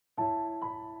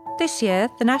This year,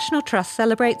 the National Trust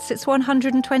celebrates its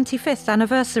 125th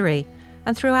anniversary,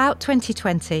 and throughout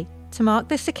 2020, to mark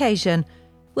this occasion,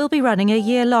 we'll be running a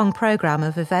year-long programme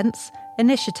of events,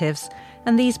 initiatives,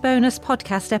 and these bonus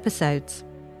podcast episodes.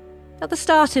 At the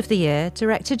start of the year,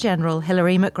 Director General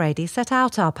Hilary McGrady set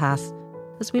out our path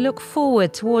as we look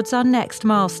forward towards our next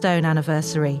milestone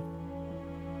anniversary.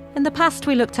 In the past,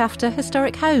 we looked after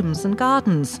historic homes and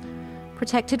gardens,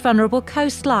 protected vulnerable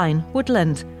coastline,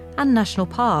 woodland, and national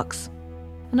parks.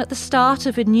 And at the start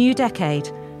of a new decade,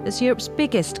 as Europe's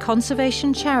biggest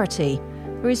conservation charity,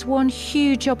 there is one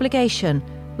huge obligation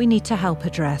we need to help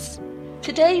address.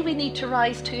 Today we need to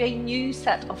rise to a new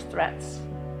set of threats.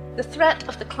 The threat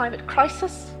of the climate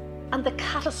crisis and the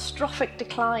catastrophic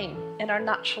decline in our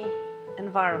natural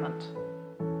environment.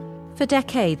 For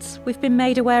decades, we've been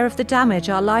made aware of the damage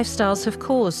our lifestyles have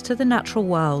caused to the natural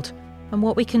world and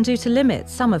what we can do to limit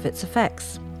some of its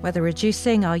effects, whether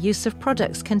reducing our use of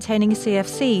products containing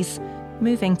CFCs,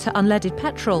 moving to unleaded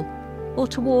petrol, or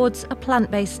towards a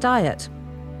plant-based diet.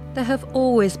 There have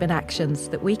always been actions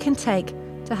that we can take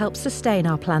to help sustain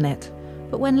our planet.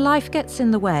 But when life gets in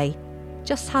the way,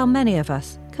 just how many of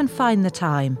us can find the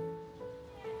time?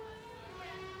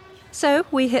 So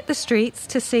we hit the streets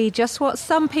to see just what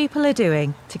some people are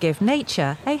doing to give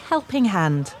nature a helping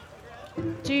hand.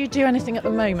 Do you do anything at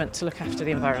the moment to look after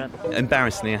the environment?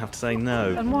 Embarrassingly, I have to say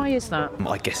no. And why is that?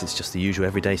 I guess it's just the usual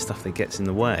everyday stuff that gets in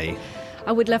the way.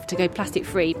 I would love to go plastic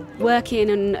free. Working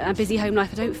in a busy home life,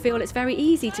 I don't feel it's very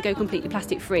easy to go completely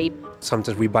plastic free.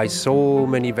 Sometimes we buy so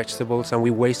many vegetables and we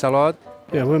waste a lot.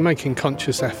 Yeah, we're making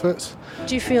conscious efforts.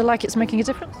 Do you feel like it's making a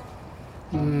difference?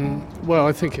 Well,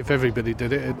 I think if everybody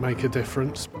did it, it'd make a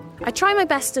difference. I try my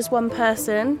best as one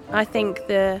person. I think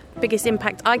the biggest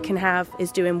impact I can have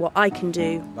is doing what I can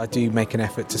do. I do make an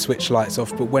effort to switch lights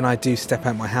off, but when I do step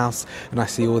out my house and I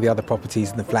see all the other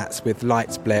properties in the flats with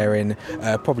lights blaring,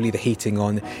 probably the heating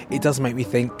on, it does make me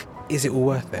think, is it all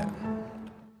worth it?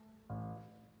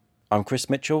 I'm Chris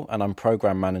Mitchell and I'm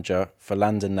Programme Manager for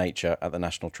Land and Nature at the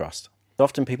National Trust.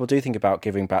 Often people do think about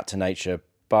giving back to nature,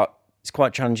 but it's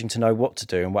quite challenging to know what to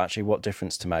do and what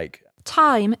difference to make.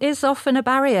 Time is often a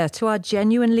barrier to our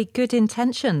genuinely good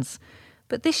intentions.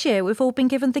 But this year we've all been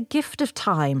given the gift of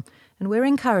time, and we're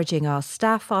encouraging our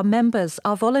staff, our members,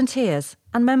 our volunteers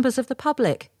and members of the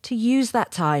public to use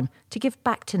that time to give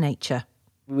back to nature.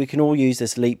 We can all use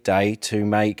this Leap Day to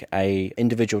make an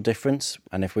individual difference,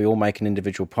 and if we all make an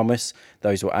individual promise,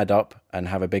 those will add up and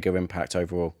have a bigger impact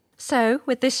overall. So,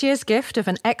 with this year's gift of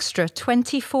an extra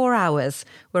 24 hours,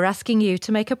 we're asking you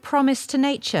to make a promise to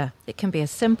nature. It can be as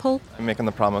simple... I'm making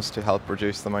the promise to help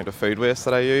reduce the amount of food waste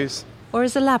that I use. ...or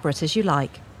as elaborate as you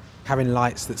like. Having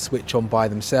lights that switch on by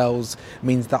themselves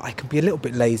means that I can be a little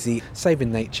bit lazy,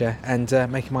 saving nature and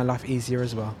making my life easier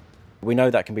as well. We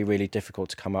know that can be really difficult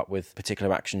to come up with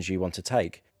particular actions you want to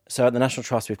take. So at the National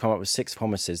Trust, we've come up with 6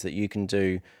 promises that you can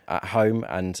do at home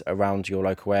and around your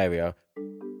local area.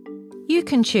 You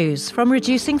can choose from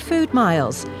reducing food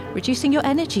miles, reducing your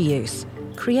energy use,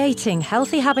 creating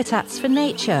healthy habitats for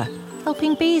nature,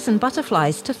 helping bees and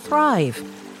butterflies to thrive,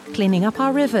 cleaning up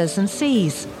our rivers and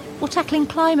seas, or tackling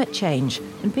climate change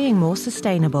and being more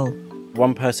sustainable.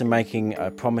 One person making a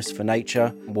promise for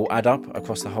nature will add up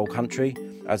across the whole country.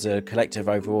 As a collective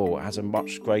overall, it has a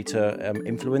much greater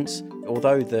influence.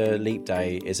 Although the Leap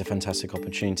Day is a fantastic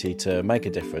opportunity to make a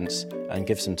difference and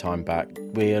give some time back,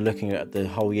 we are looking at the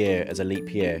whole year as a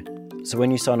leap year. So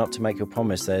when you sign up to make your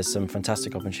promise, there's some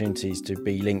fantastic opportunities to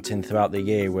be linked in throughout the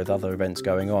year with other events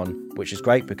going on, which is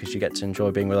great because you get to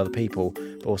enjoy being with other people,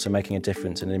 but also making a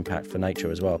difference and impact for nature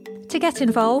as well. To get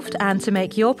involved and to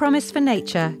make your promise for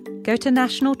nature, go to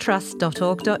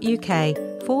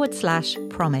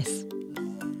nationaltrust.org.uk/promise.